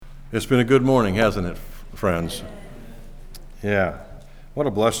It's been a good morning, hasn't it, friends? Yeah. What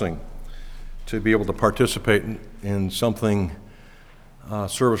a blessing to be able to participate in something,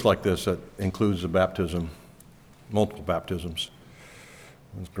 service like this that includes a baptism, multiple baptisms.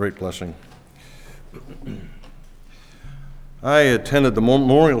 It's a great blessing. I attended the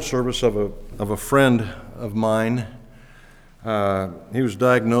memorial service of a friend of mine. He was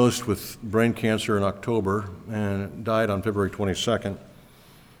diagnosed with brain cancer in October and died on February 22nd.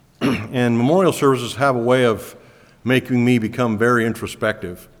 And memorial services have a way of making me become very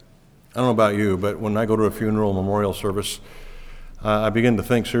introspective. I don't know about you, but when I go to a funeral memorial service, I begin to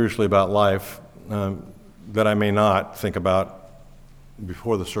think seriously about life that I may not think about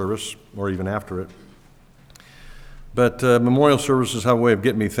before the service or even after it. But memorial services have a way of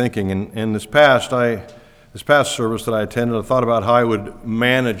getting me thinking. And this past service that I attended, I thought about how I would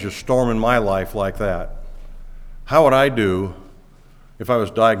manage a storm in my life like that. How would I do if I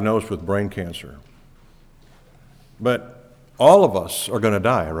was diagnosed with brain cancer? But all of us are going to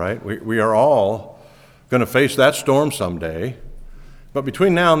die, right? We are all going to face that storm someday. But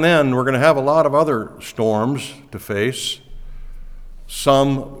between now and then, we're going to have a lot of other storms to face,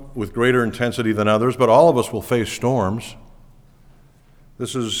 some with greater intensity than others, but all of us will face storms.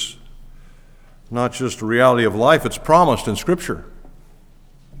 This is not just a reality of life, it's promised in Scripture.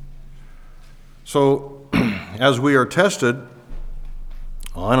 So, as we are tested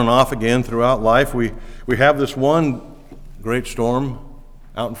on and off again throughout life, we have this one great storm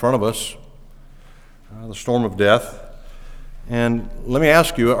out in front of us, the storm of death. And let me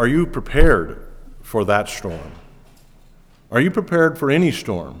ask you, are you prepared for that storm? Are you prepared for any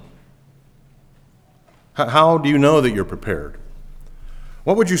storm? How do you know that you're prepared?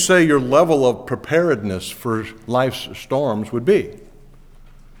 What would you say your level of preparedness for life's storms would be?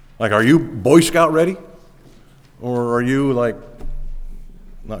 Like, are you Boy Scout ready? Or are you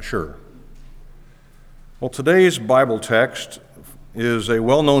not sure? Well, today's Bible text is a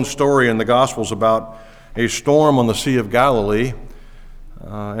well-known story in the Gospels about a storm on the Sea of Galilee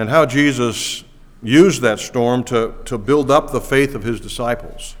and how Jesus used that storm to build up the faith of his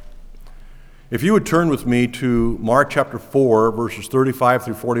disciples. If you would turn with me to Mark chapter 4, verses 35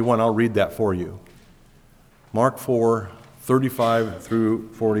 through 41, I'll read that for you. Mark 4, 35 through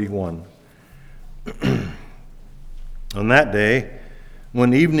 41. On that day,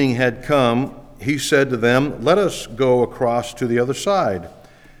 when evening had come, he said to them, "Let us go across to the other side."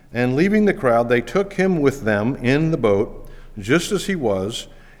 And leaving the crowd, they took him with them in the boat, just as he was,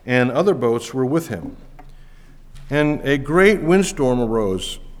 and other boats were with him. And a great windstorm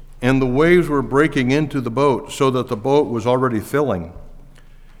arose, and the waves were breaking into the boat, so that the boat was already filling.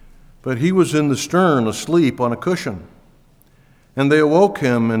 But he was in the stern, asleep on a cushion. And they awoke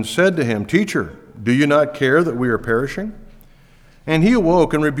him and said to him, "Teacher, do you not care that we are perishing?" And he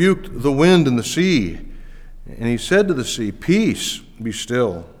awoke and rebuked the wind and the sea. And he said to the sea, "Peace, be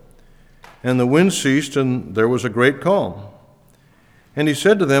still." And the wind ceased, and there was a great calm. And he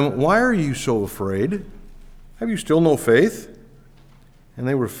said to them, "Why are you so afraid? Have you still no faith?" And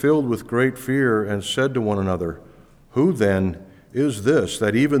they were filled with great fear and said to one another, "Who then is this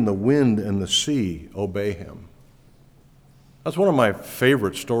that even the wind and the sea obey him?" That's one of my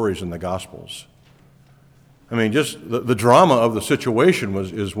favorite stories in the Gospels. I mean, just the drama of the situation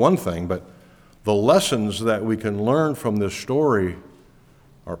is one thing, but the lessons that we can learn from this story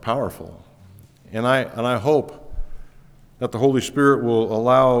are powerful. And I hope that the Holy Spirit will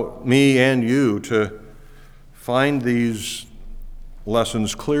allow me and you to find these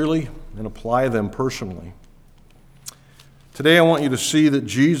lessons clearly and apply them personally. Today I want you to see that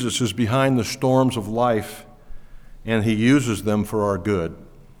Jesus is behind the storms of life and he uses them for our good.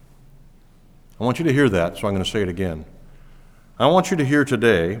 I want you to hear that, so I'm going to say it again. I want you to hear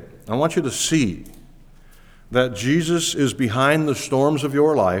today, I want you to see that Jesus is behind the storms of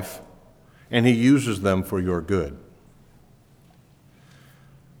your life and he uses them for your good.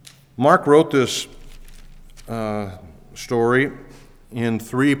 Mark wrote this story in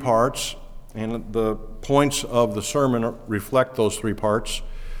 3 parts, and the points of the sermon reflect those 3 parts.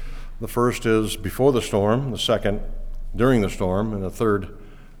 The first is before the storm, the second during the storm, and the third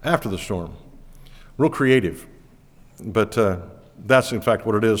after the storm. Real creative, but that's in fact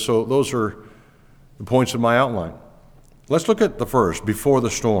what it is. So those are the points of my outline. Let's look at the first, before the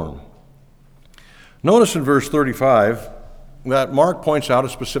storm. Notice in verse 35 that Mark points out a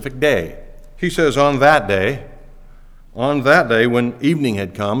specific day. He says, on that day when evening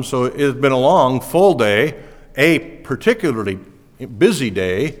had come, so it had been a long, full day, a particularly busy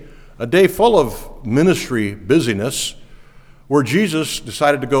day, a day full of ministry busyness, where Jesus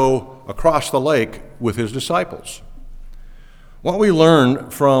decided to go across the lake with his disciples. What we learn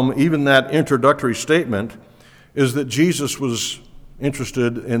from even that introductory statement is that Jesus was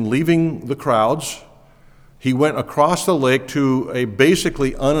interested in leaving the crowds. He went across the lake to a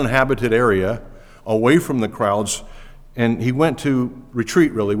basically uninhabited area away from the crowds, and he went to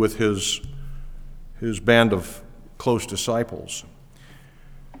retreat really with his band of close disciples.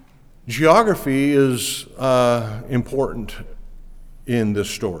 Geography is important in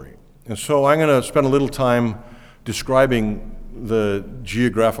this story. And so I'm going to spend a little time describing the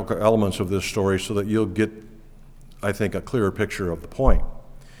geographical elements of this story so that you'll get, I think, a clearer picture of the point.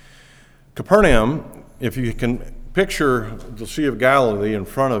 Capernaum, if you can picture the Sea of Galilee in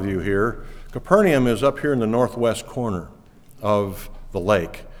front of you here, Capernaum is up here in the northwest corner of the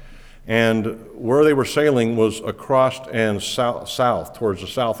lake. And where they were sailing was across and south towards the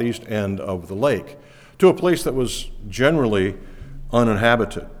southeast end of the lake, to a place that was generally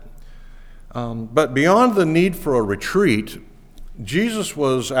uninhabited. But beyond the need for a retreat, Jesus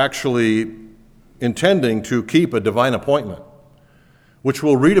was actually intending to keep a divine appointment, which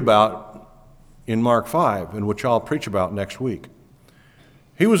we'll read about in Mark 5, and which I'll preach about next week.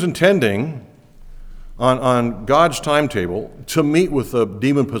 He was intending, on God's timetable, to meet with a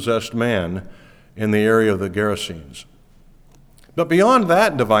demon-possessed man in the area of the Gerasenes. But beyond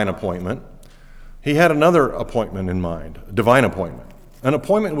that divine appointment, he had another appointment in mind, a divine appointment, an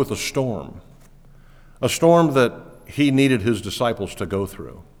appointment with a storm that he needed his disciples to go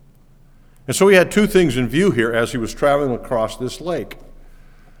through. And so he had two things in view here as he was traveling across this lake: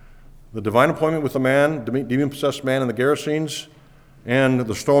 the divine appointment with the man, the demon-possessed man in the Gerasenes, and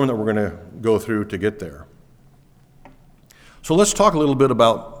the storm that we're going to go through to get there. So let's talk a little bit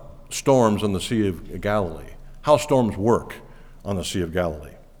about storms on the Sea of Galilee, how storms work on the Sea of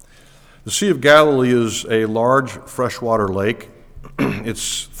Galilee. The Sea of Galilee is a large freshwater lake.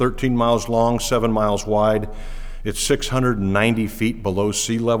 It's 13 miles long, 7 miles wide. It's 690 feet below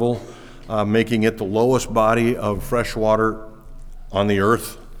sea level, making it the lowest body of fresh water on the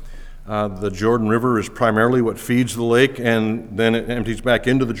earth. The Jordan River is primarily what feeds the lake, and then it empties back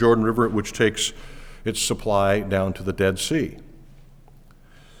into the Jordan River, which takes its supply down to the Dead Sea.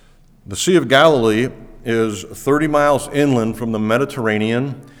 The Sea of Galilee is 30 miles inland from the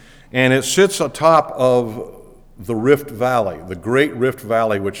Mediterranean, and it sits atop of the Rift Valley, the Great Rift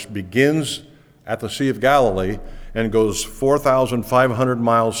Valley, which begins at the Sea of Galilee and goes 4,500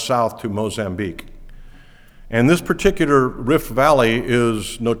 miles south to Mozambique. And this particular Rift Valley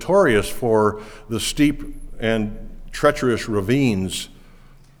is notorious for the steep and treacherous ravines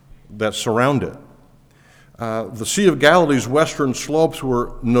that surround it. The Sea of Galilee's western slopes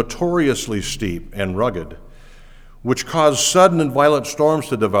were notoriously steep and rugged, which caused sudden and violent storms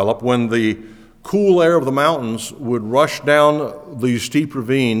to develop when the cool air of the mountains would rush down these steep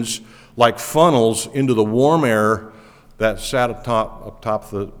ravines like funnels into the warm air that sat atop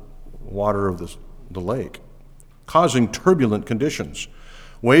the water of the lake, causing turbulent conditions.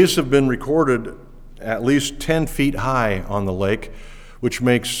 Waves have been recorded at least 10 feet high on the lake, which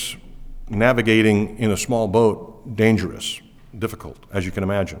makes navigating in a small boat dangerous, difficult, as you can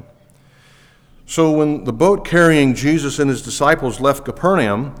imagine. So when the boat carrying Jesus and his disciples left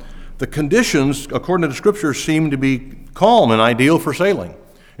Capernaum, the conditions, according to the Scripture, seemed to be calm and ideal for sailing.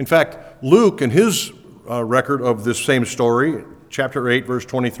 In fact, Luke, in his record of this same story, chapter 8, verse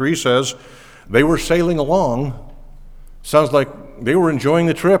 23, says, they were sailing along. Sounds like they were enjoying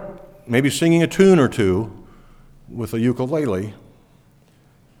the trip, maybe singing a tune or two with a ukulele.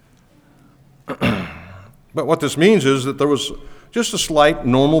 But what this means is that there was just a slight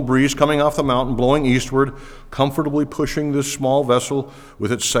normal breeze coming off the mountain, blowing eastward, comfortably pushing this small vessel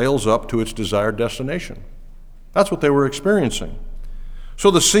with its sails up to its desired destination. That's what they were experiencing.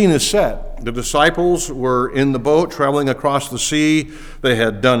 So the scene is set. The disciples were in the boat traveling across the sea. They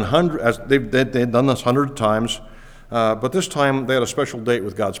had done they'd done this 100 times, but this time they had a special date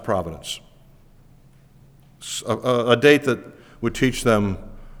with God's providence, a date that would teach them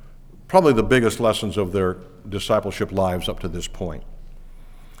probably the biggest lessons of their discipleship lives up to this point.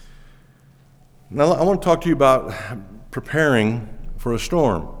 Now, I want to talk to you about preparing for a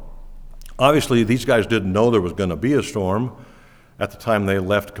storm. Obviously, these guys didn't know there was going to be a storm at the time they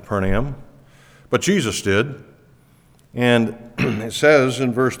left Capernaum, but Jesus did. And it says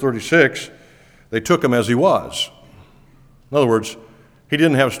in verse 36, they took him as he was. In other words, he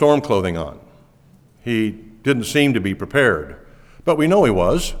didn't have storm clothing on. He didn't seem to be prepared. But we know he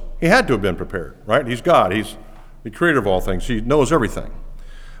was. He had to have been prepared, right? He's God. He's the creator of all things. He knows everything.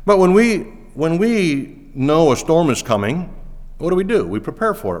 But when we know a storm is coming, what do? We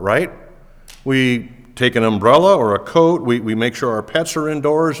prepare for it, right? We take an umbrella or a coat. We make sure our pets are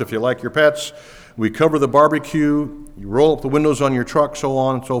indoors, if you like your pets. We cover the barbecue. you roll up the windows on your truck, so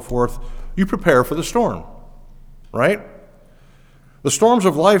on and so forth. You prepare for the storm, right? The storms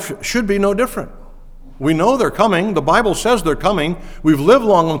of life should be no different. We know they're coming. The Bible says they're coming. We've lived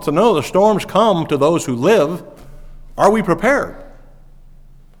long enough to know the storms come to those who live. Are we prepared?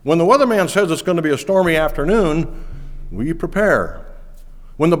 When the weatherman says it's going to be a stormy afternoon, we prepare.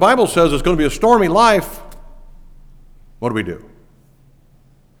 When the Bible says it's going to be a stormy life, what do we do?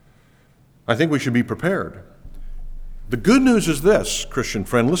 I think we should be prepared. The good news is this, Christian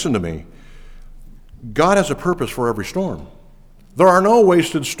friend, listen to me. God has a purpose for every storm. There are no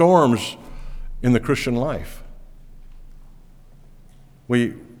wasted storms in the Christian life.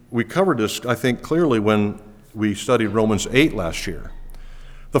 We covered this, I think, clearly when we studied Romans 8 last year.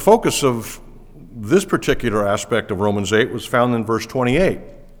 The focus of this particular aspect of Romans 8 was found in verse 28.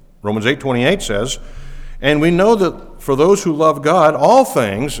 Romans 8:28 says, "And we know that for those who love God, all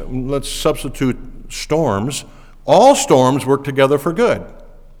things," let's substitute storms, "all storms work together for good."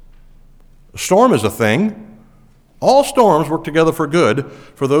 A storm is a thing. All storms work together for good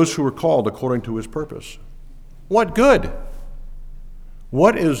for those who are called according to his purpose. What good?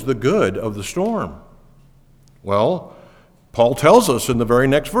 What is the good of the storm? Well, Paul tells us in the very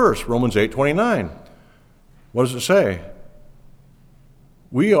next verse, Romans 8:29. What does it say?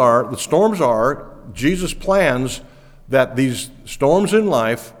 The storms are Jesus' plans that these storms in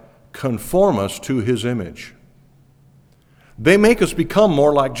life conform us to his image. They make us become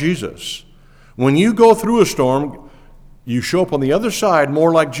more like Jesus. When you go through a storm, you show up on the other side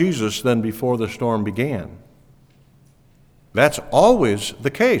more like Jesus than before the storm began. That's always the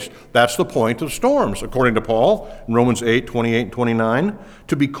case. That's the point of storms, according to Paul in Romans 8:28 and 29,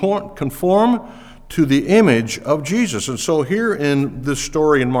 to be conformed to the image of Jesus. And so here in this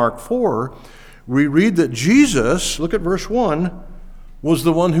story in Mark 4, we read that Jesus, look at verse 1, was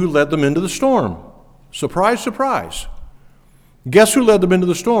the one who led them into the storm. Surprise, surprise. Guess who led them into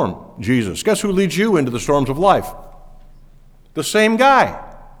the storm? Jesus. Guess who leads you into the storms of life? The same guy,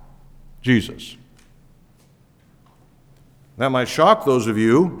 Jesus. That might shock those of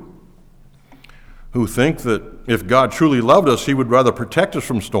you who think that if God truly loved us, he would rather protect us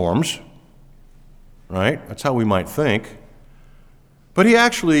from storms, right? That's how we might think. But he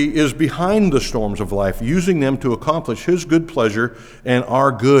actually is behind the storms of life, using them to accomplish his good pleasure and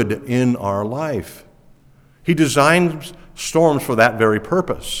our good in our life. He designed storms for that very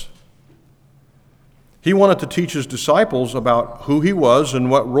purpose. He wanted to teach his disciples about who he was and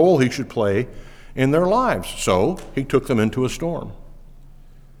what role he should play in their lives. So he took them into a storm.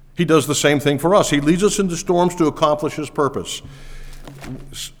 He does the same thing for us. He leads us into storms to accomplish his purpose.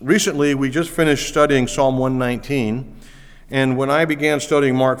 Recently, we just finished studying Psalm 119, and when I began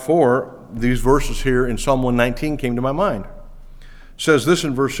studying Mark 4, these verses here in Psalm 119 came to my mind. It says this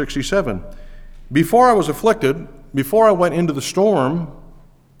in verse 67, "Before I was afflicted, before I went into the storm,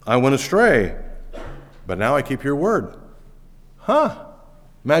 I went astray. But now I keep your word."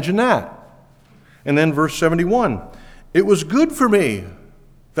 Imagine that. And then verse 71, "It was good for me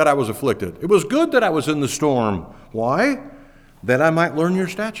that I was afflicted. It was good that I was in the storm." Why? "That I might learn your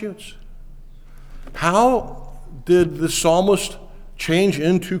statutes." How did the psalmist change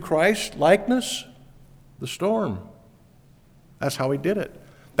into Christ likeness? The storm. That's how he did it.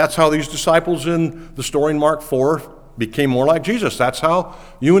 That's how these disciples in the story in Mark 4 became more like Jesus. That's how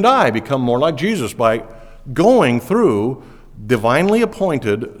you and I become more like Jesus, by going through divinely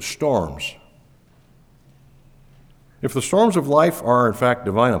appointed storms. If the storms of life are in fact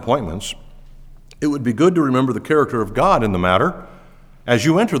divine appointments, it would be good to remember the character of God in the matter as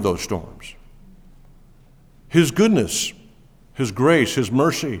you enter those storms. His goodness, his grace, his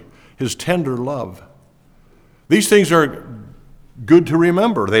mercy, his tender love. These things are good to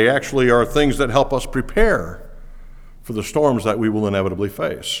remember. They actually are things that help us prepare for the storms that we will inevitably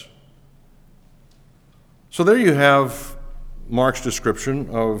face. So there you have Mark's description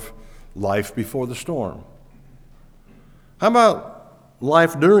of life before the storm. How about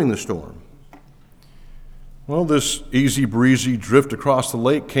life during the storm? Well, this easy breezy drift across the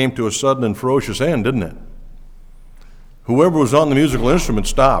lake came to a sudden and ferocious end, didn't it? Whoever was on the musical instrument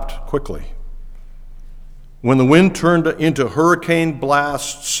stopped quickly. When the wind turned into hurricane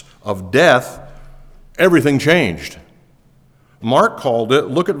blasts of death, everything changed. Mark called it,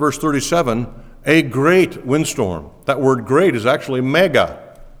 look at verse 37, a great windstorm. That word great is actually mega.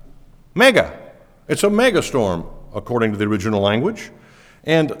 Mega. It's a mega storm, according to the original language.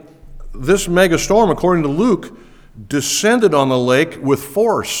 And this mega storm, according to Luke, descended on the lake with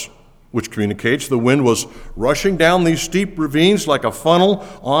force, which communicates the wind was rushing down these steep ravines like a funnel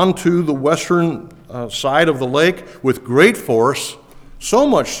onto the western side of the lake with great force, so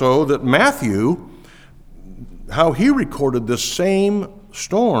much so that Matthew how he recorded this same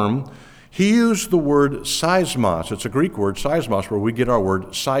storm, he used the word seismos. It's a Greek word, seismos, where we get our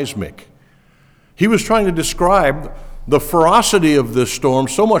word seismic. He was trying to describe the ferocity of this storm,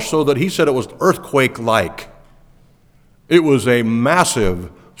 so much so that he said it was earthquake-like. It was a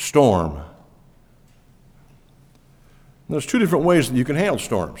massive storm. There's two different ways that you can handle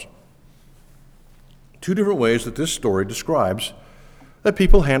storms. Two different ways that this story describes that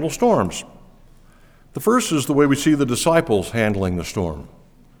people handle storms. The first is the way we see the disciples handling the storm.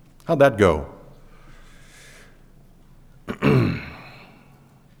 How'd that go?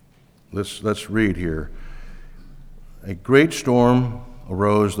 Let's read here. A great storm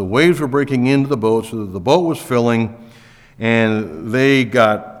arose. The waves were breaking into the boat so that the boat was filling, and they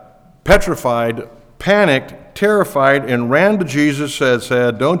got petrified, panicked, terrified, and ran to Jesus and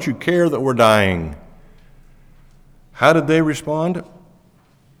said, "Don't you care that we're dying?" How did they respond?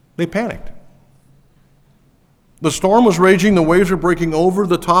 They panicked. The storm was raging, the waves were breaking over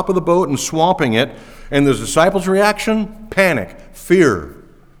the top of the boat and swamping it, and the disciples' reaction? Panic, fear.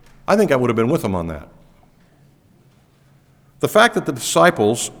 I think I would have been with them on that. The fact that the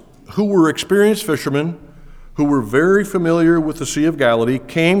disciples, who were experienced fishermen, who were very familiar with the Sea of Galilee,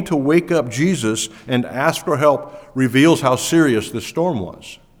 came to wake up Jesus and ask for help reveals how serious this storm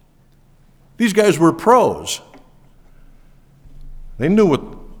was. These guys were pros. They knew what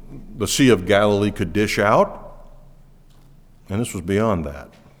the Sea of Galilee could dish out, and this was beyond that.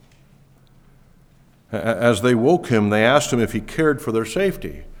 As they woke him, they asked him if he cared for their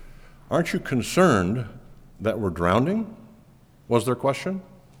safety. "Aren't you concerned that we're drowning?" was their question.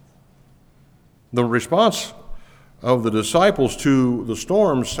 The response of the disciples to the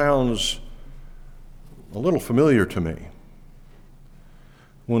storm sounds a little familiar to me.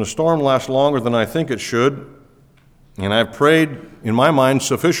 When a storm lasts longer than I think it should, and I've prayed in my mind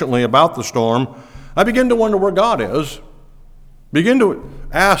sufficiently about the storm, I begin to wonder where God is. Begin to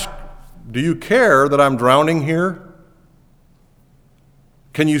ask, do you care that I'm drowning here?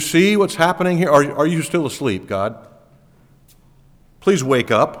 Can you see what's happening here? Are you still asleep, God? Please wake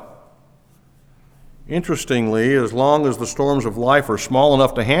up. Interestingly, as long as the storms of life are small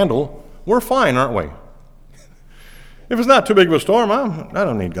enough to handle, we're fine, aren't we? If it's not too big of a storm, I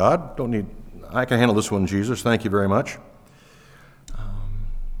don't need God. I can handle this one, Jesus. Thank you very much.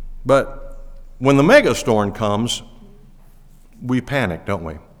 But when the mega storm comes, we panic, don't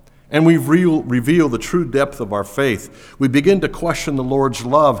we? And we reveal the true depth of our faith. We begin to question the Lord's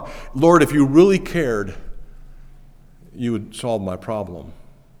love. Lord, if you really cared, you would solve my problem.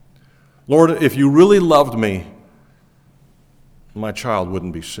 Lord, if you really loved me, my child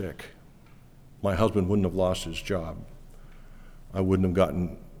wouldn't be sick. My husband wouldn't have lost his job. I wouldn't have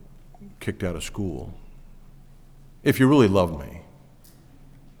gotten kicked out of school. If you really loved me.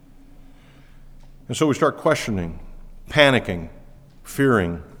 And so we start questioning, panicking,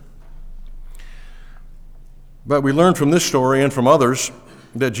 fearing. But we learn from this story and from others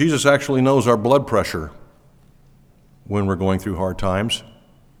that Jesus actually knows our blood pressure when we're going through hard times.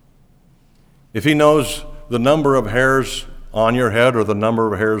 If he knows the number of hairs on your head or the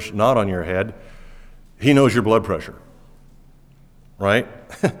number of hairs not on your head, he knows your blood pressure, right?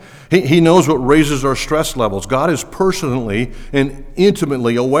 He knows what raises our stress levels. God is personally and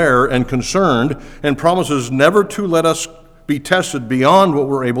intimately aware and concerned and promises never to let us be tested beyond what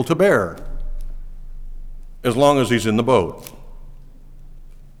we're able to bear, as long as he's in the boat.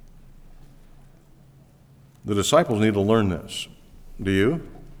 The disciples need to learn this. Do you?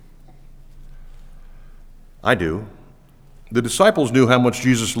 I do. The disciples knew how much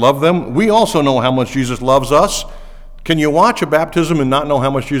Jesus loved them. We also know how much Jesus loves us. Can you watch a baptism and not know how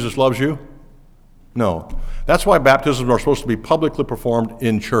much Jesus loves you? No. That's why baptisms are supposed to be publicly performed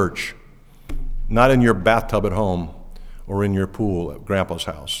in church, not in your bathtub at home or in your pool at Grandpa's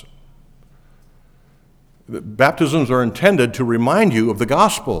house. Baptisms are intended to remind you of the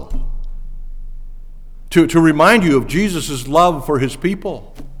gospel, to remind you of Jesus' love for his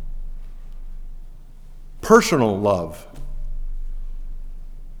people, personal love.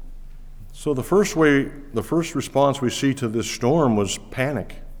 So the first response we see to this storm was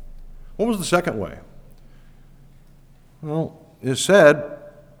panic. What was the second way? Well, it said,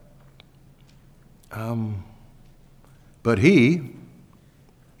 but he,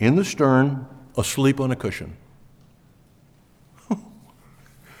 in the stern, asleep on a cushion. All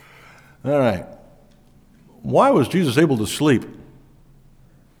right. Why was Jesus able to sleep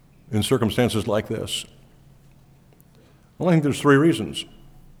in circumstances like this? Well, I think there's three reasons,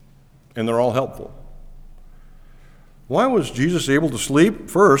 and they're all helpful. Why was Jesus able to sleep?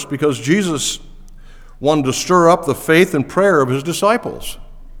 First, because Jesus wanted to stir up the faith and prayer of his disciples.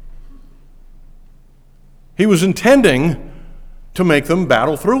 He was intending to make them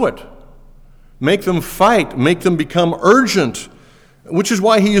battle through it, make them fight, make them become urgent, which is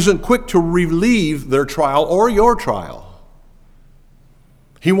why he isn't quick to relieve their trial or your trial.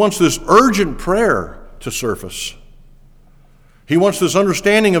 He wants this urgent prayer to surface. He wants this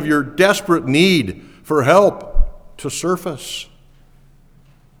understanding of your desperate need for help to surface.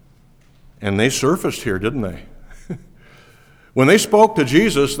 And they surfaced here, didn't they? When they spoke to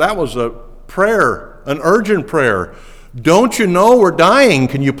Jesus, that was a prayer, an urgent prayer. Don't you know we're dying?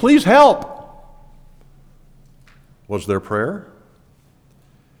 Can you please help? Was their prayer?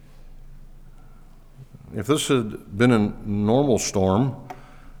 If this had been a normal storm,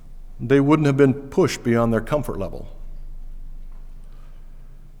 they wouldn't have been pushed beyond their comfort level.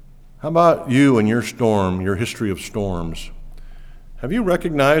 How about you and your storm, your history of storms? Have you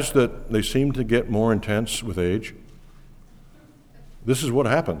recognized that they seem to get more intense with age? This is what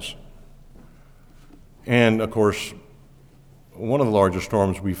happens. And, of course, one of the largest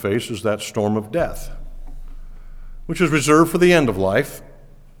storms we face is that storm of death, which is reserved for the end of life.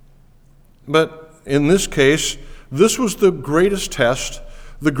 But in this case, this was the greatest test,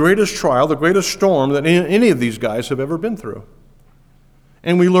 the greatest trial, the greatest storm that any of these guys have ever been through.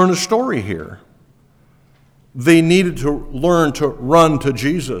 And we learn a story here. They needed to learn to run to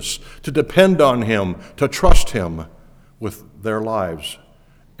Jesus, to depend on him, to trust him with their lives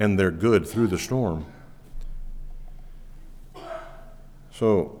and their good through the storm.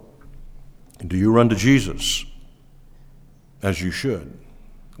 So, do you run to Jesus as you should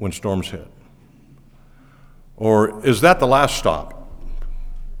when storms hit? Or is that the last stop?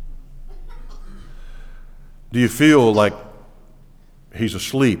 Do you feel like he's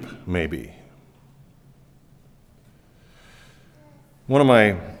asleep, maybe? One of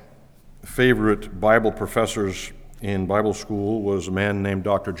my favorite Bible professors in Bible school was a man named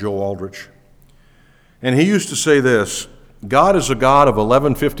Dr. Joe Aldrich. And he used to say this: God is a God of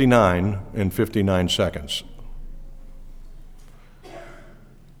 11:59 and 59 seconds,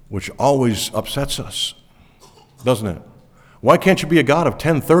 which always upsets us, doesn't it? Why can't you be a God of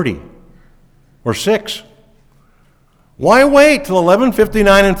 10:30 or 6? Why wait till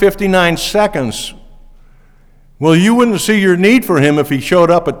 11:59 and 59 seconds? Well, you wouldn't see your need for him if he showed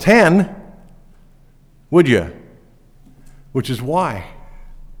up at 10, would you? Which is why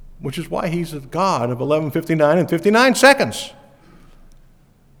he's a God of 11:59 and 59 seconds.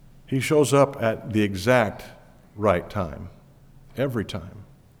 He shows up at the exact right time, every time.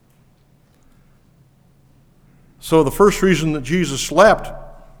 So the first reason that Jesus slept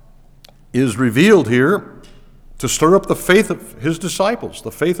is revealed here to stir up the faith of his disciples,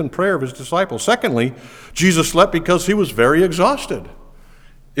 the faith and prayer of his disciples. Secondly, Jesus slept because he was very exhausted.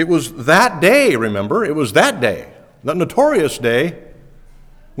 It was that day, remember? It was that day, that notorious day,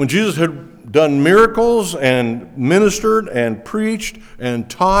 when Jesus had done miracles and ministered and preached and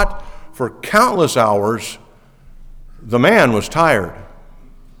taught for countless hours. The man was tired.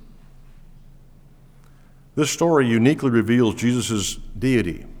 This story uniquely reveals Jesus'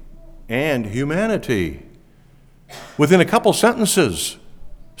 deity and humanity within a couple sentences,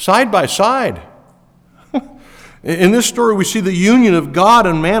 side by side. In this story, we see the union of God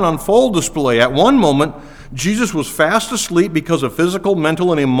and man on full display. At one moment, Jesus was fast asleep because of physical,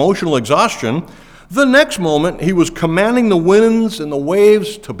 mental, and emotional exhaustion. The next moment, he was commanding the winds and the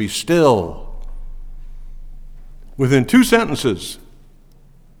waves to be still. Within 2 sentences,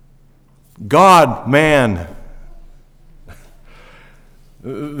 God, man.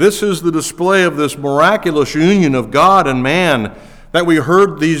 This is the display of this miraculous union of God and man that we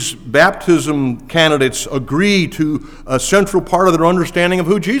heard these baptism candidates agree to a central part of their understanding of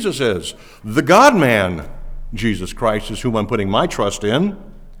who Jesus is. The God-man, Jesus Christ, is whom I'm putting my trust in.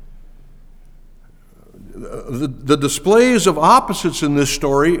 The displays of opposites in this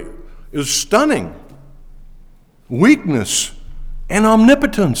story is stunning. Weakness and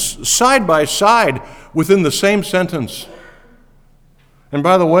omnipotence side by side within the same sentence. And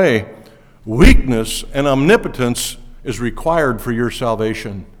by the way, weakness and omnipotence is required for your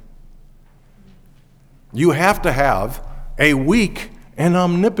salvation. You have to have a weak and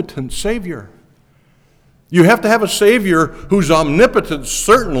omnipotent Savior. You have to have a Savior who's omnipotent,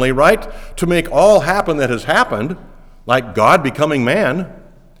 certainly, right, to make all happen that has happened, like God becoming man,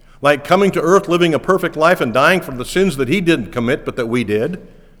 like coming to earth, living a perfect life and dying for the sins that he didn't commit but that we did,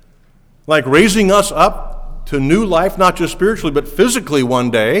 like raising us up to new life, not just spiritually, but physically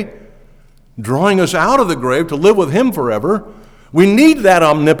one day, drawing us out of the grave to live with him forever. We need that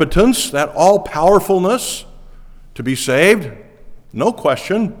omnipotence, that all-powerfulness to be saved, no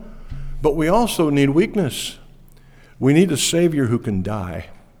question, but we also need weakness. We need a Savior who can die,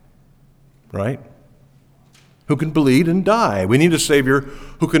 right? who can bleed and die. We need a Savior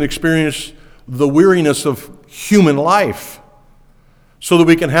who can experience the weariness of human life so that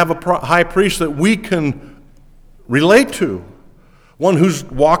we can have a high priest that we can relate to, one who's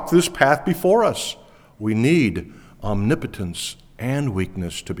walked this path before us. We need omnipotence and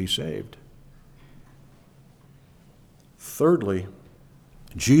weakness to be saved. Thirdly,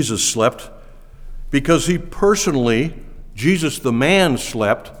 Jesus slept because he personally, Jesus the man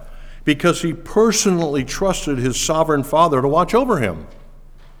slept because he personally trusted his sovereign Father to watch over him.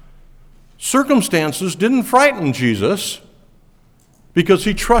 Circumstances didn't frighten Jesus because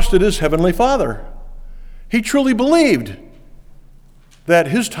he trusted his heavenly Father. He truly believed that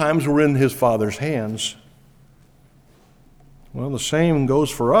his times were in his Father's hands. Well, the same goes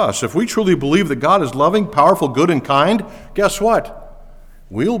for us. If we truly believe that God is loving, powerful, good, and kind, guess what?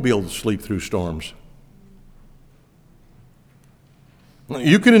 We'll be able to sleep through storms.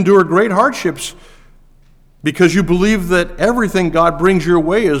 You can endure great hardships because you believe that everything God brings your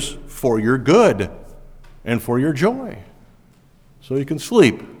way is for your good and for your joy. So you can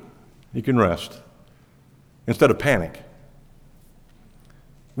sleep, you can rest, instead of panic.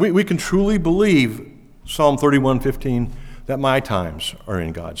 We can truly believe Psalm 31:15, that my times are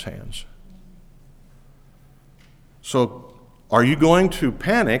in God's hands. So, are you going to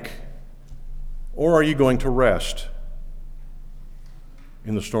panic or are you going to rest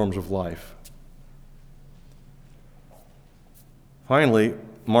in the storms of life? Finally,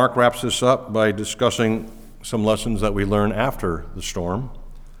 Mark wraps this up by discussing some lessons that we learn after the storm.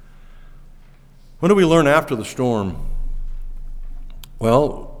 What do we learn after the storm?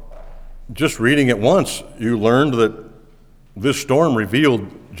 Well, just reading it once, you learned that this storm revealed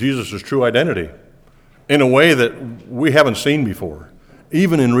Jesus' true identity in a way that we haven't seen before,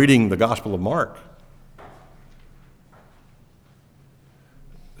 even in reading the Gospel of Mark.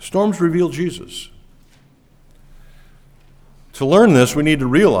 Storms reveal Jesus. To learn this, we need to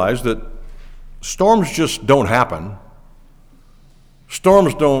realize that storms just don't happen.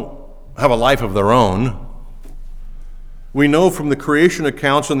 Storms don't have a life of their own. We know from the creation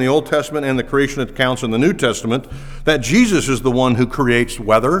accounts in the Old Testament and the creation accounts in the New Testament that Jesus is the one who creates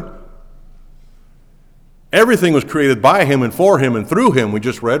weather. Everything was created by him and for him and through him, we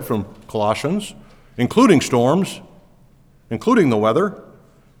just read from Colossians, including storms, including the weather,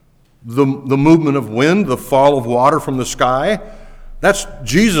 the movement of wind, the fall of water from the sky. That's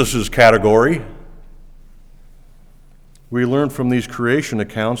Jesus' category. We learn from these creation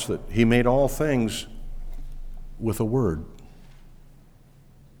accounts that he made all things with a word.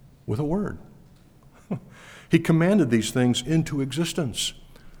 With a word. He commanded these things into existence.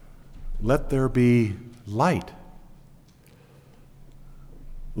 Let there be light.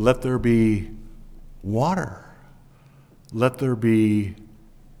 Let there be water. Let there be,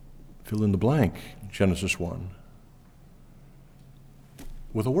 fill in the blank, Genesis 1.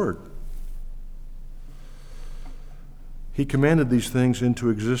 With a word. He commanded these things into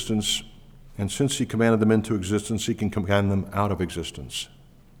existence, and since he commanded them into existence, he can command them out of existence.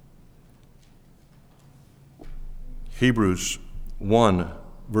 Hebrews 1,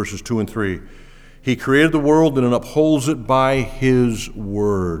 verses 2 and 3. He created the world and upholds it by his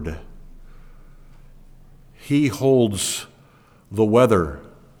word. He holds the weather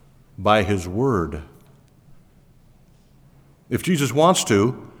by his word. If Jesus wants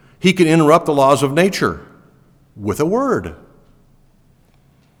to, he can interrupt the laws of nature with a word.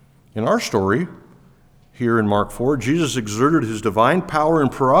 In our story, here in Mark 4, Jesus exerted his divine power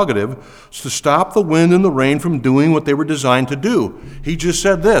and prerogative to stop the wind and the rain from doing what they were designed to do. He just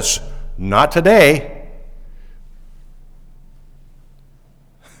said this, not today.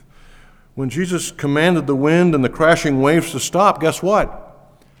 When Jesus commanded the wind and the crashing waves to stop, guess what?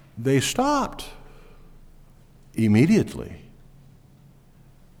 They stopped immediately.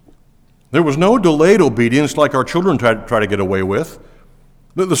 There was no delayed obedience like our children try to get away with.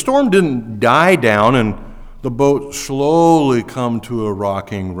 The storm didn't die down and the boat slowly come to a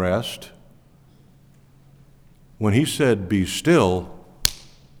rocking rest. When he said, be still,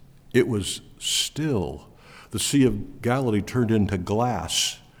 it was still. The Sea of Galilee turned into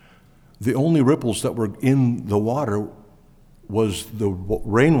glass. The only ripples that were in the water was the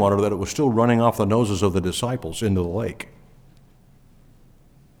rainwater that it was still running off the noses of the disciples into the lake.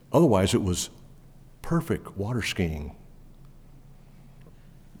 Otherwise, it was perfect water skiing.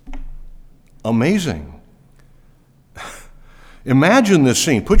 Amazing. Imagine this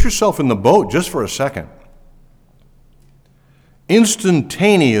scene. Put yourself in the boat just for a second.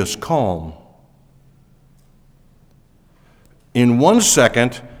 Instantaneous calm. In 1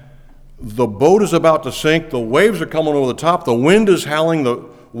 second, the boat is about to sink, the waves are coming over the top, the wind is howling, the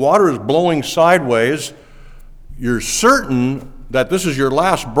water is blowing sideways. you're certain that this is your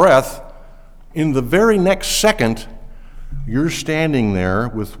last breath, in the very next second, you're standing there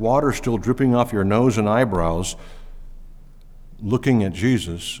with water still dripping off your nose and eyebrows, looking at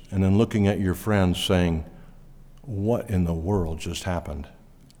Jesus and then looking at your friends saying, what in the world just happened?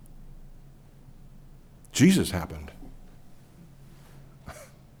 Jesus happened.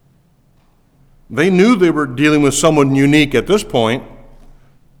 They knew they were dealing with someone unique at this point,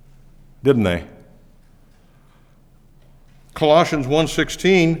 didn't they? Colossians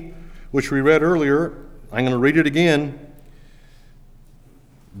 1:16, which we read earlier, I'm going to read it again.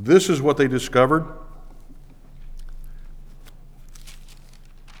 This is what they discovered.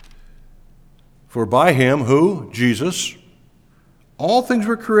 For by him, who? Jesus, all things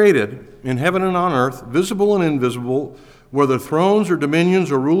were created in heaven and on earth, visible and invisible, whether thrones or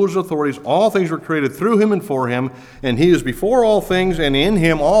dominions or rulers or authorities, all things were created through him and for him, and he is before all things, and in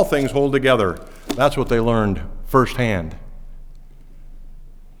him all things hold together. That's what they learned firsthand.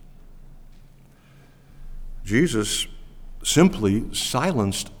 Jesus simply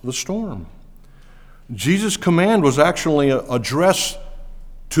silenced the storm. Jesus' command was actually addressed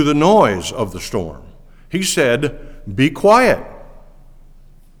to the noise of the storm. He said, be quiet.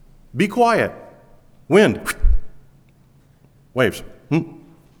 Be quiet. Wind. Waves. And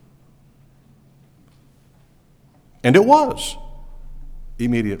it was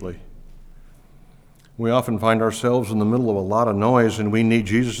immediately. We often find ourselves in the middle of a lot of noise and we need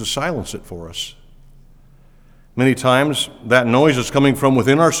Jesus to silence it for us. Many times that noise is coming from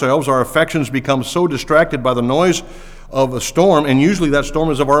within ourselves. Our affections become so distracted by the noise of a storm, and usually that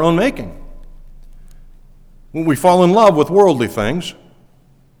storm is of our own making. When we fall in love with worldly things,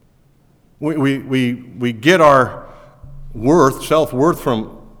 we get our worth, self-worth,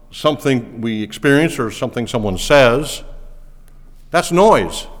 from something we experience or something someone says. That's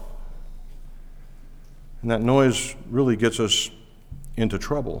noise. And that noise really gets us into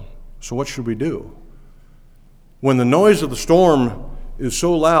trouble. So what should we do? When the noise of the storm is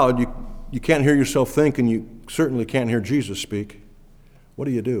so loud, you can't hear yourself think, and you certainly can't hear Jesus speak, what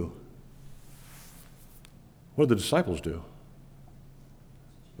do? What did the disciples do?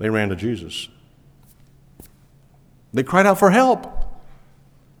 They ran to Jesus. They cried out for help.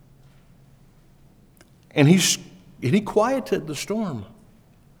 And he quieted the storm.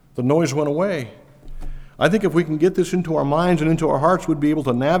 The noise went away. I think if we can get this into our minds and into our hearts, we'd be able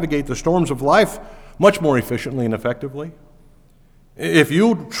to navigate the storms of life much more efficiently and effectively. If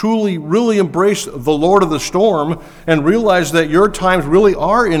you truly, really embrace the Lord of the storm and realize that your times really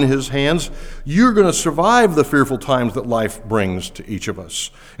are in his hands, you're going to survive the fearful times that life brings to each of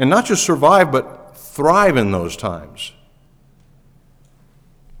us. And not just survive, but thrive in those times.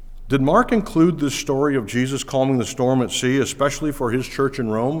 Did Mark include this story of Jesus calming the storm at sea, especially for his church in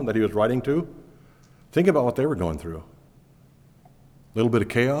Rome that he was writing to? Think about what they were going through. A little bit of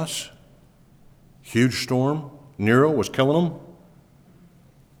chaos. Huge storm. Nero was killing them.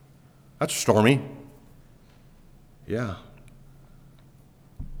 That's stormy. Yeah.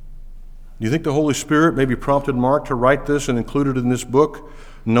 Do you think the Holy Spirit maybe prompted Mark to write this and include it in this book,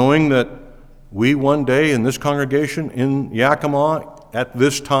 knowing that we one day in this congregation in Yakima at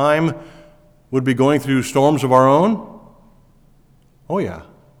this time would be going through storms of our own? Oh yeah.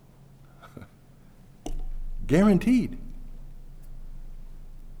 Guaranteed.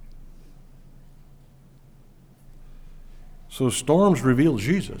 So storms reveal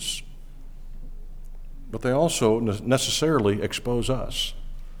Jesus, but they also necessarily expose us.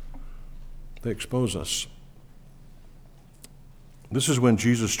 They expose us. This is when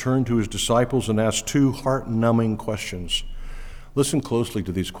Jesus turned to his disciples and asked two heart-numbing questions. Listen closely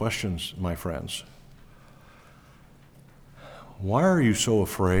to these questions, my friends. Why are you so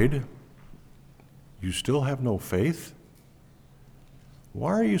afraid? You still have no faith?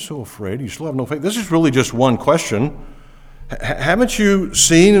 Why are you so afraid? You still have no faith? This is really just one question. Haven't you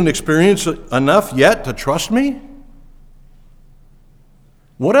seen and experienced enough yet to trust me?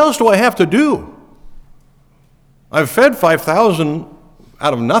 What else do I have to do? I've fed 5,000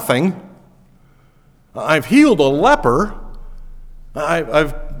 out of nothing. I've healed a leper.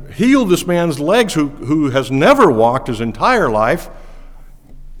 I've healed this man's legs who has never walked his entire life.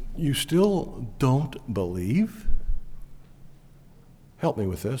 You still don't believe? Help me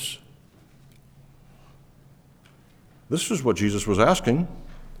with this. This is what Jesus was asking.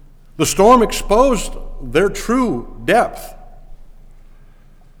 The storm exposed their true depth.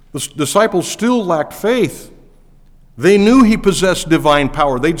 The disciples still lacked faith. They knew he possessed divine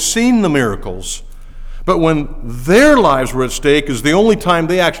power. They'd seen the miracles. But when their lives were at stake is the only time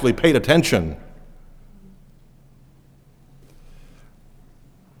they actually paid attention.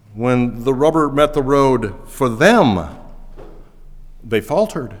 When the rubber met the road for them, they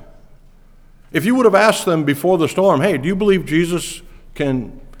faltered. If you would have asked them before the storm, hey, do you believe Jesus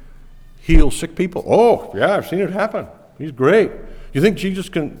can heal sick people? Oh, yeah, I've seen it happen. He's great. You think Jesus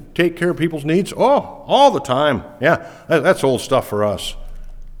can take care of people's needs? Oh, all the time. Yeah, that's old stuff for us.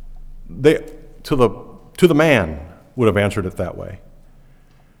 They, to the man, would have answered it that way.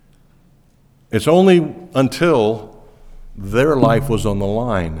 It's only until their life was on the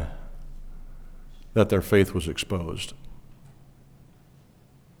line that their faith was exposed.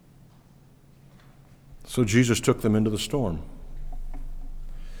 So Jesus took them into the storm.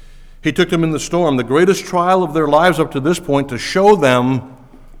 He took them in the storm, the greatest trial of their lives up to this point, to show them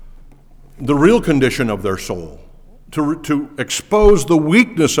the real condition of their soul, to expose the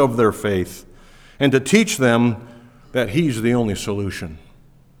weakness of their faith, and to teach them that He's the only solution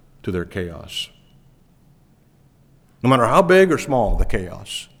to their chaos. No matter how big or small the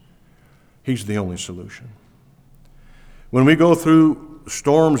chaos, He's the only solution. When we go through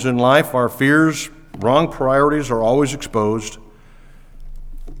storms in life, our fears, wrong priorities are always exposed.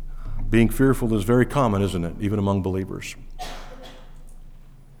 Being fearful is very common, isn't it, even among believers?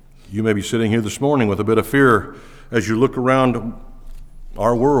 You may be sitting here this morning with a bit of fear as you look around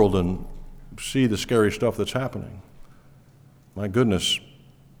our world and see the scary stuff that's happening. My goodness,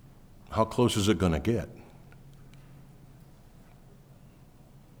 how close is it going to get?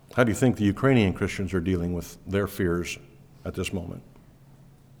 How do you think the Ukrainian Christians are dealing with their fears at this moment?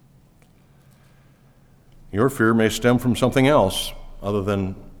 Your fear may stem from something else other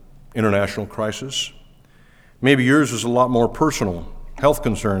than international crisis. Maybe yours is a lot more personal. Health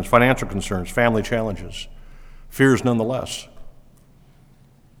concerns, financial concerns, family challenges. Fears nonetheless.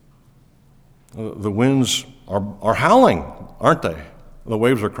 The winds are howling, aren't they? The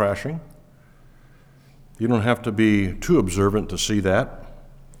waves are crashing. You don't have to be too observant to see that.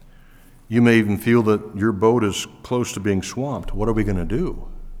 You may even feel that your boat is close to being swamped. What are we going to do?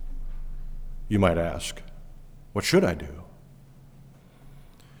 You might ask. What should I do?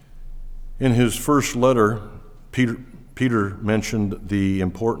 In his first letter, Peter mentioned the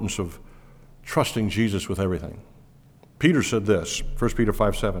importance of trusting Jesus with everything. Peter said this, 1 Peter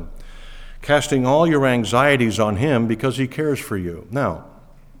 5:7, casting all your anxieties on Him because He cares for you. Now,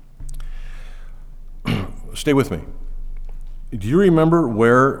 stay with me. Do you remember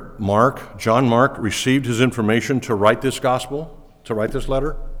where John Mark, received his information to write this gospel, to write this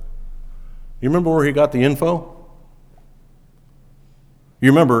letter? You remember where he got the info? You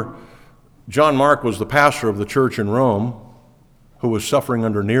remember John Mark was the pastor of the church in Rome who was suffering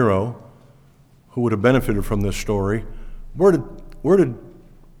under Nero, who would have benefited from this story. Where did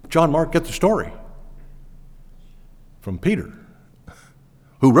John Mark get the story? From Peter,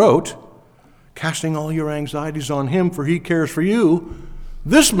 who wrote, casting all your anxieties on Him, for He cares for you.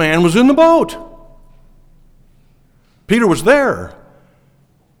 This man was in the boat. Peter was there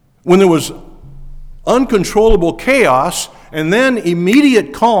when there was uncontrollable chaos and then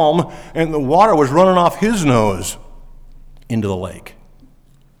immediate calm, and the water was running off his nose into the lake.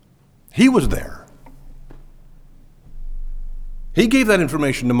 He was there. He gave that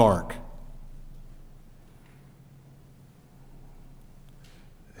information to Mark.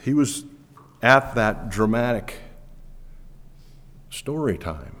 He was at that dramatic story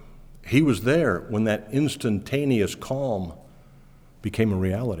time. He was there when that instantaneous calm became a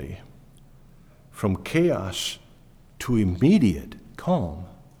reality. From chaos to immediate calm.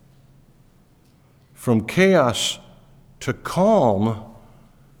 From chaos to calm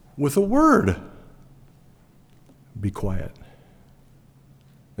with a word. Be quiet,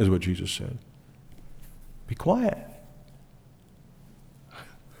 is what Jesus said. Be quiet.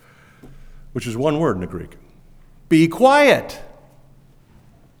 Which is one word in the Greek. Be quiet.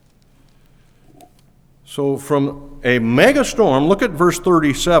 So from a mega storm, look at verse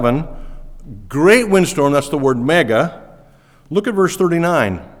 37, great windstorm, that's the word mega. Look at verse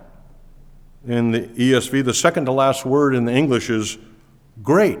 39. In the ESV, the second to last word in the English is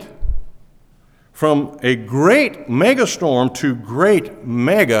great. From a great mega storm to great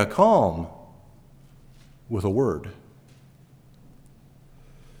mega calm with a word.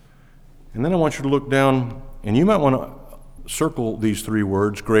 And then I want you to look down, and you might want to circle these three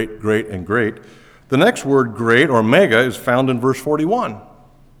words, great, great, and great. The next word, great, or mega, is found in verse 41.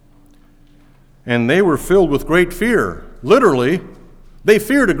 And they were filled with great fear. Literally, they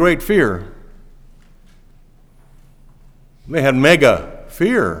feared a great fear. They had mega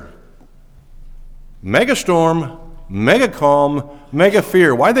fear. Mega storm, mega calm, mega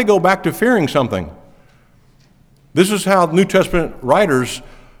fear. Why'd they go back to fearing something? This is how New Testament writers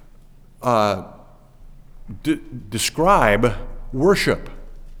describe worship.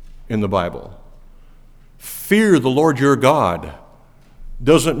 in the Bible. Fear the Lord your God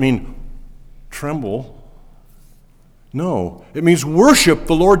doesn't mean tremble. No, it means worship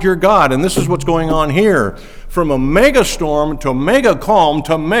the Lord your God. And this is what's going on here. From a mega storm to mega calm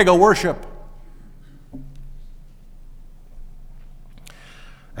to mega worship.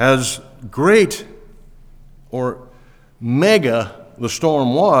 As great or mega the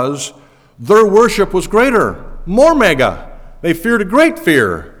storm was, their worship was greater, more mega. They feared a great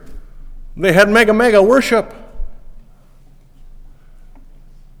fear. They had mega worship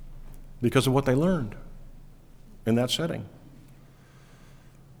because of what they learned in that setting.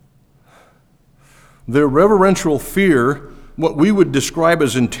 Their reverential fear, what we would describe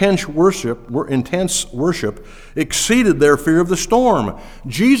as intense worship, exceeded their fear of the storm.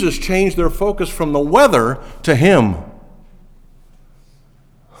 Jesus changed their focus from the weather to Him.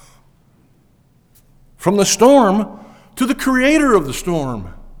 From the storm to the creator of the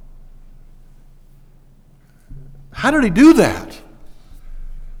storm. How did He do that?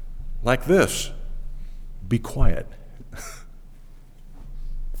 Like this: be quiet.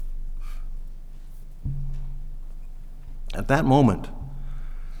 At that moment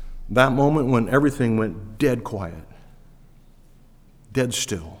when everything went dead quiet, dead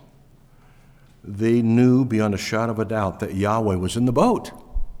still, they knew beyond a shadow of a doubt that Yahweh was in the boat.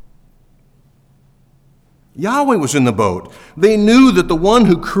 Yahweh was in the boat. They knew that the one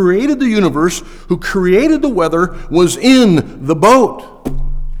who created the universe, who created the weather, was in the boat.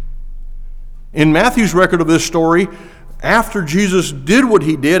 In Matthew's record of this story, after Jesus did what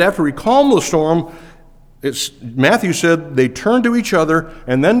He did, after He calmed the storm, Matthew said they turned to each other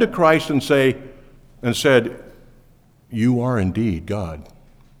and then to Christ and said, "You are indeed God."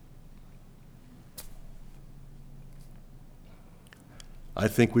 I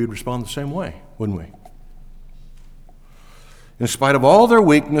think we'd respond the same way, wouldn't we? In spite of all their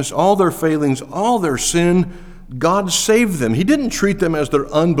weakness, all their failings, all their sin, God saved them. He didn't treat them as their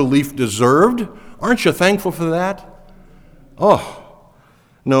unbelief deserved. Aren't you thankful for that? Oh,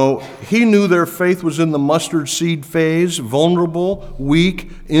 no, He knew their faith was in the mustard seed phase, vulnerable,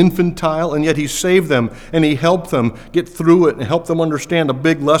 weak, infantile, and yet He saved them and He helped them get through it and helped them understand a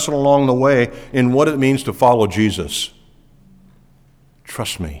big lesson along the way in what it means to follow Jesus.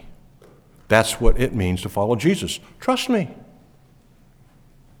 Trust me. That's what it means to follow Jesus. Trust me.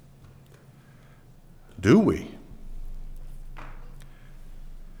 Do we?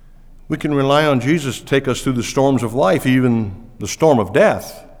 We can rely on Jesus to take us through the storms of life, even the storm of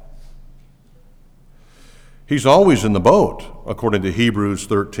death. He's always in the boat, according to Hebrews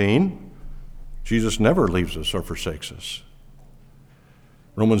 13. Jesus never leaves us or forsakes us.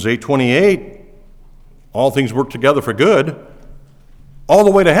 Romans 8:28, all things work together for good, all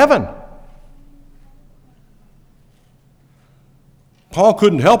the way to heaven. Paul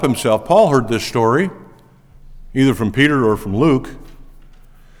couldn't help himself. Paul heard this story, either from Peter or from Luke.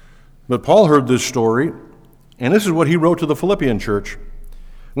 But Paul heard this story, and this is what he wrote to the Philippian church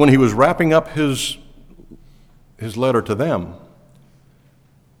when he was wrapping up his letter to them.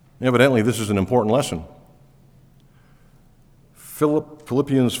 Evidently, this is an important lesson.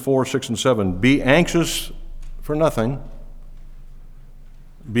 Philippians 4, 6, and 7. Be anxious for nothing.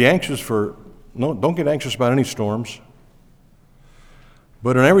 Don't get anxious about any storms.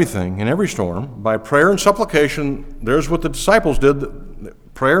 But in everything, in every storm, by prayer and supplication, there's what the disciples did.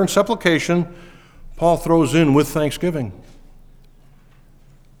 Prayer and supplication, Paul throws in with thanksgiving.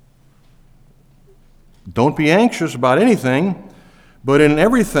 Don't be anxious about anything, but in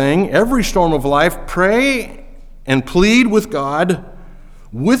everything, every storm of life, pray and plead with God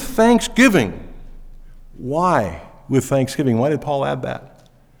with thanksgiving. Why with thanksgiving? Why did Paul add that?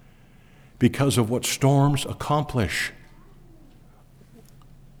 Because of what storms accomplish.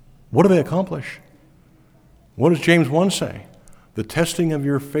 What do they accomplish? What does James 1 say? The testing of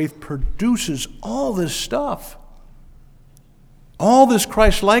your faith produces all this stuff. All this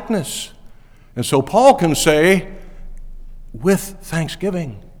Christ-likeness. And so Paul can say, with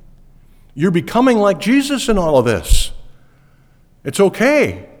thanksgiving, you're becoming like Jesus in all of this. It's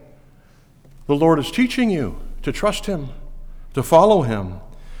okay. The Lord is teaching you to trust Him, to follow Him.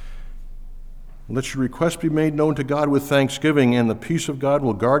 Let your request be made known to God with thanksgiving, and the peace of God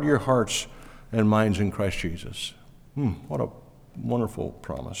will guard your hearts and minds in Christ Jesus. What a wonderful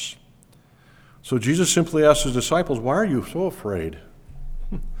promise. So Jesus simply asked His disciples, why are you so afraid?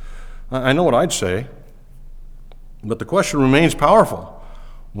 I know what I'd say, but the question remains powerful.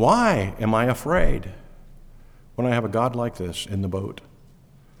 Why am I afraid when I have a God like this in the boat?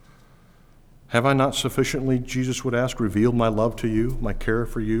 Have I not sufficiently, Jesus would ask, revealed my love to you, my care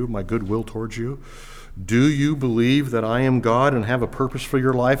for you, my goodwill towards you? Do you believe that I am God and have a purpose for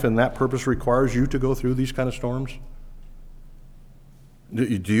your life, and that purpose requires you to go through these kind of storms? Do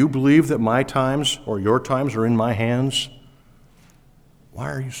you believe that my times or your times are in my hands? Why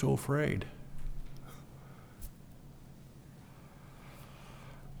are you so afraid?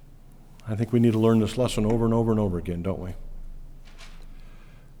 I think we need to learn this lesson over and over and over again, don't we?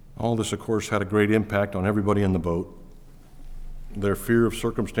 All this, of course, had a great impact on everybody in the boat. Their fear of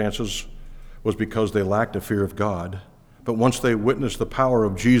circumstances was because they lacked a fear of God. But once they witnessed the power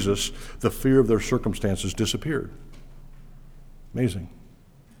of Jesus, the fear of their circumstances disappeared. Amazing.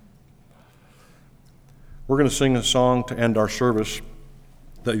 We're going to sing a song to end our service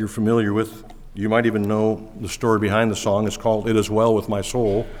that you're familiar with. You might even know the story behind the song. It's called "It Is Well With My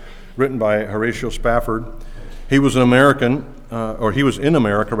Soul," written by Horatio Spafford. He was an American, or he was in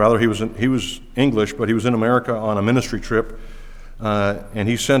America, rather. He was English, but he was in America on a ministry trip, and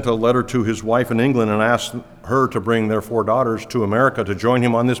he sent a letter to his wife in England and asked her to bring their 4 daughters to America to join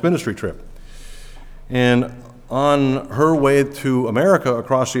him on this ministry trip. And on her way to America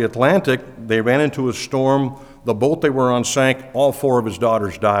across the Atlantic, they ran into a storm. The boat they were on sank. All 4 of his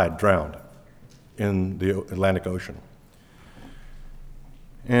daughters died, drowned in the Atlantic Ocean.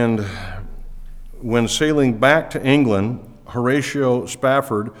 And when sailing back to England, Horatio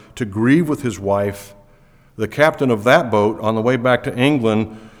Spafford, to grieve with his wife, the captain of that boat on the way back to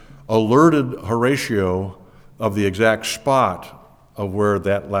England alerted Horatio of the exact spot of where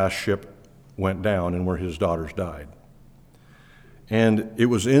that last ship went down and where his daughters died. And it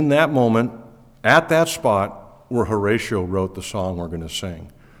was in that moment, at that spot, where Horatio wrote the song we're going to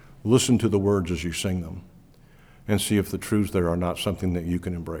sing. Listen to the words as you sing them and see if the truths there are not something that you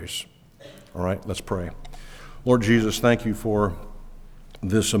can embrace. All right, let's pray. Lord Jesus, thank you for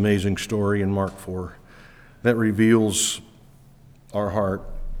this amazing story in Mark 4 that reveals our heart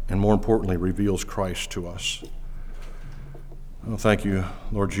and, more importantly, reveals Christ to us. Well, thank you,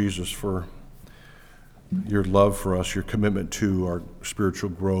 Lord Jesus, for your love for us, your commitment to our spiritual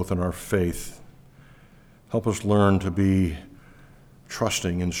growth and our faith. Help us learn to be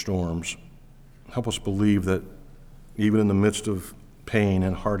trusting in storms. Help us believe that even in the midst of pain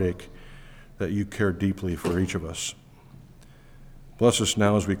and heartache, that you care deeply for each of us. Bless us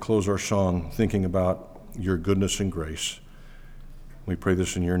now as we close our song, thinking about your goodness and grace. We pray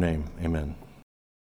this in your name. Amen.